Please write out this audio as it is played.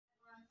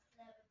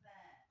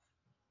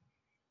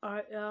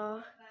Alright,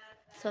 y'all.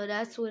 So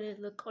that's what it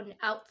look on the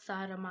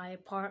outside of my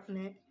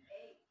apartment.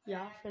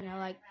 Y'all finna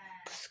like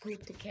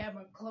scoot the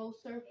camera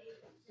closer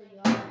so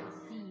y'all can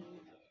see it.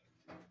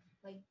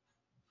 Like,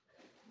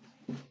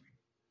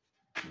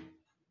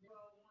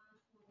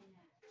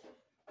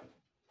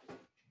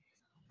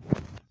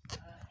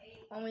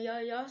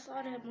 y'all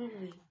saw that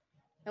movie.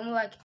 And we're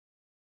like,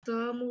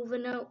 sun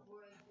moving out.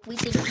 We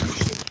think we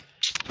should.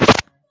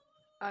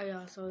 Alright,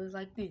 y'all. So it's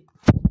like this.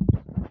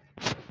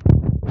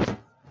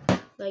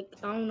 Like,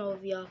 I don't know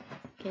if y'all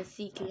can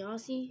see. Can y'all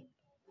see?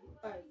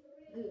 Alright,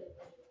 good.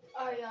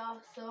 Alright, y'all.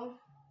 So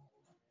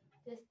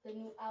this the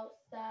new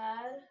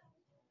outside.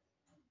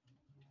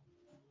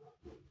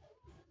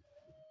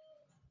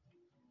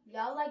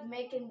 Y'all like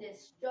making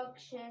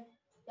destruction.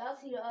 Y'all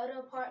see the other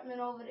apartment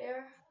over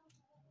there?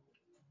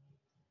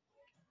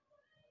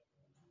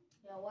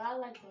 Yeah, what I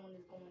like doing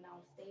is going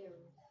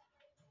downstairs.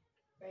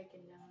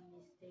 Breaking down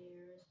these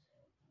stairs.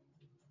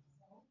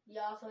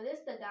 Y'all, so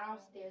this the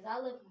downstairs. I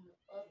live on the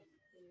upstairs.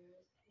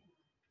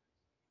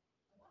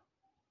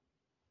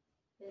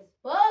 This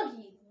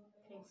buggy.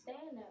 Can't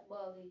stand that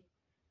buggy.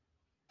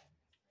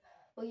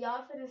 But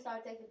y'all finna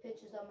start taking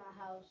pictures of my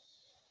house.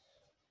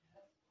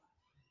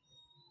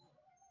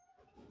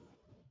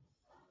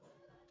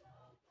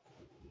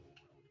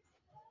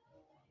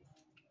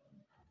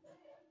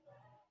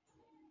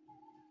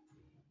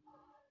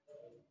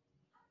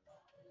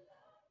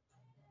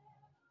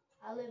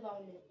 I live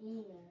on the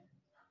end.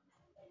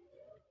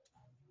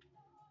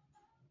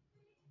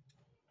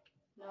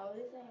 No,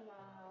 this ain't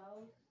my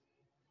house.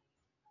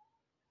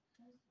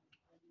 That's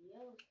somebody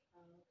else's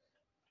house.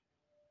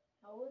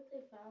 How would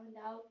they found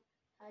out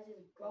I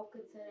just broke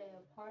into their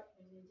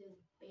apartment and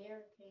just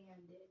bare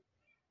canned it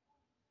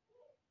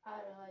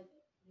out of like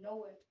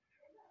nowhere.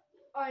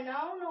 Alright, now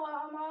I don't know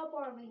how my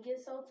apartment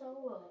gets so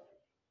towed up.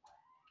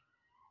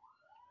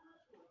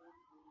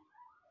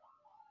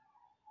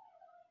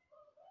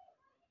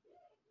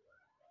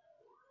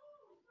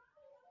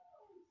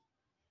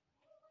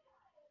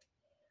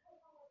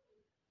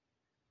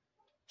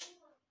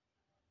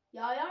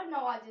 Y'all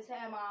know I just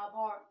had my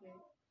apartment.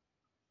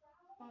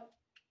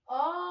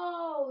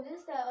 Oh,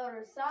 this that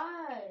other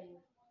side.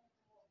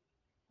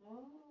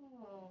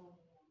 Oh.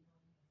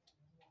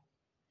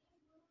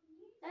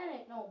 That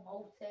ain't no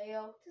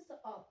motel. This is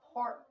a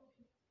apartment.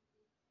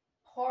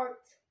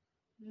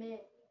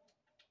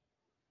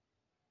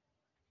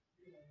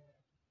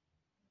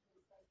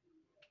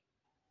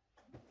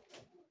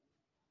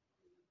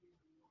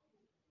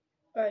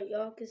 Alright,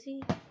 y'all can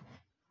see.